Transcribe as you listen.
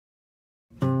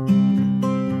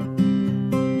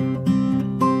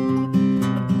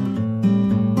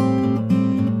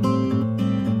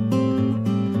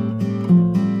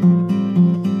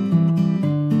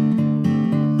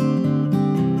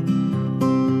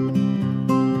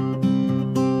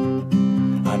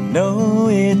know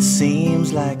it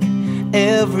seems like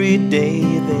every day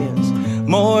there's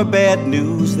more bad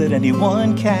news than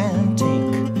anyone can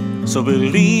take. So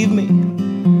believe me,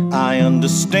 I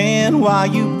understand why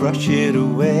you brush it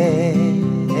away.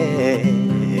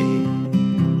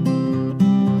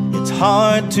 It's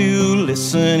hard to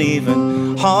listen,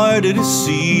 even harder to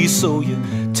see, so you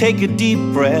take a deep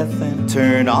breath and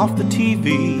turn off the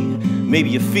TV. Maybe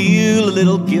you feel a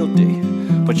little guilty,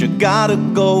 but you gotta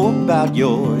go about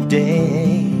your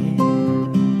day.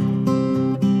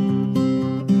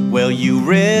 Well, you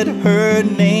read her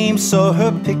name, saw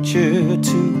her picture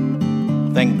too.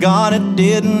 Thank God it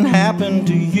didn't happen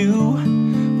to you.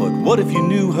 But what if you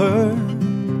knew her,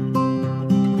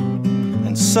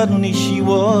 and suddenly she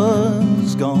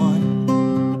was gone?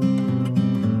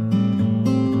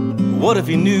 What if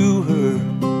you knew her?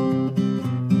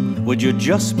 Would you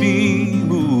just be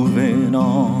moving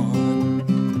on?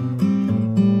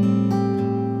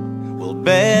 Well,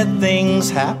 bad things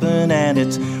happen, and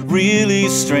it's really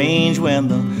strange when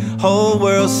the whole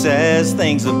world says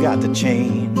things have got to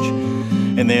change.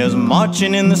 And there's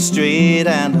marching in the street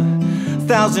and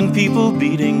 1,000 people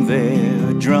beating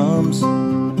their drums.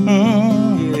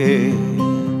 Yeah.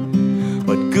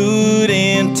 But good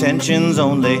intentions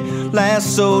only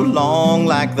last so long,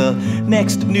 like the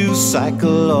next news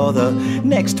cycle or the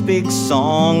next big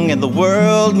song, and the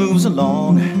world moves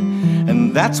along,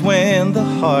 and that's when the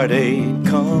heartache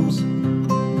comes.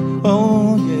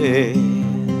 Oh yeah.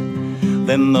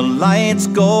 Then the lights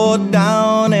go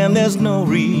down and there's no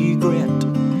regret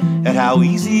at how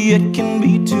easy it can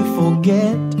be to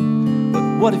forget. But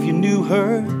what if you knew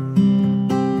her,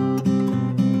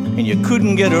 and you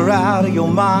couldn't get her out of your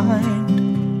mind?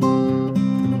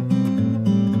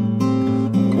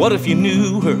 What if you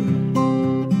knew her?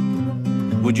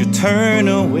 Would you turn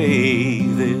away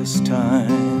this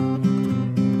time?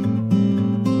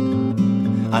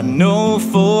 I know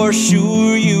for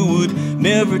sure you would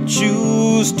never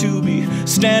choose to be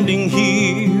standing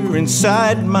here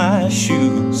inside my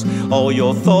shoes. All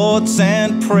your thoughts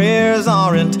and prayers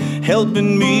aren't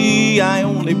helping me. I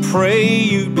only pray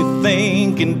you'd be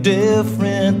thinking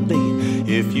differently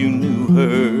if you knew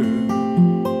her.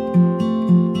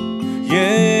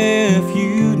 Yeah, if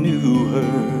you knew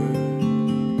her.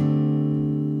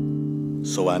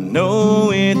 So I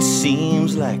know it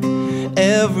seems like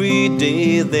every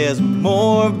day there's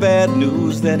more bad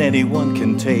news than anyone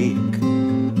can take.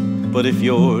 But if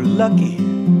you're lucky,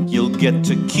 you'll get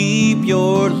to keep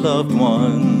your loved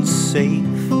ones safe.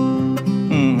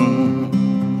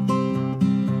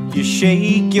 You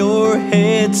shake your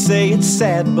head, say it's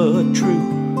sad but true.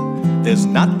 There's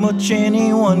not much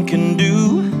anyone can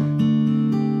do.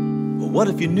 But what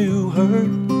if you knew her?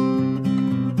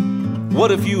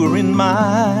 What if you were in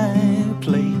my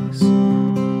place?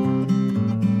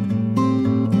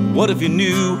 What if you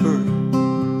knew her,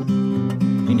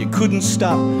 and you couldn't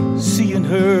stop seeing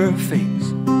her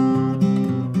face?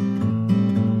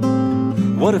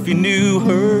 What if you knew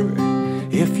her,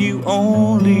 if you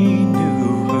only knew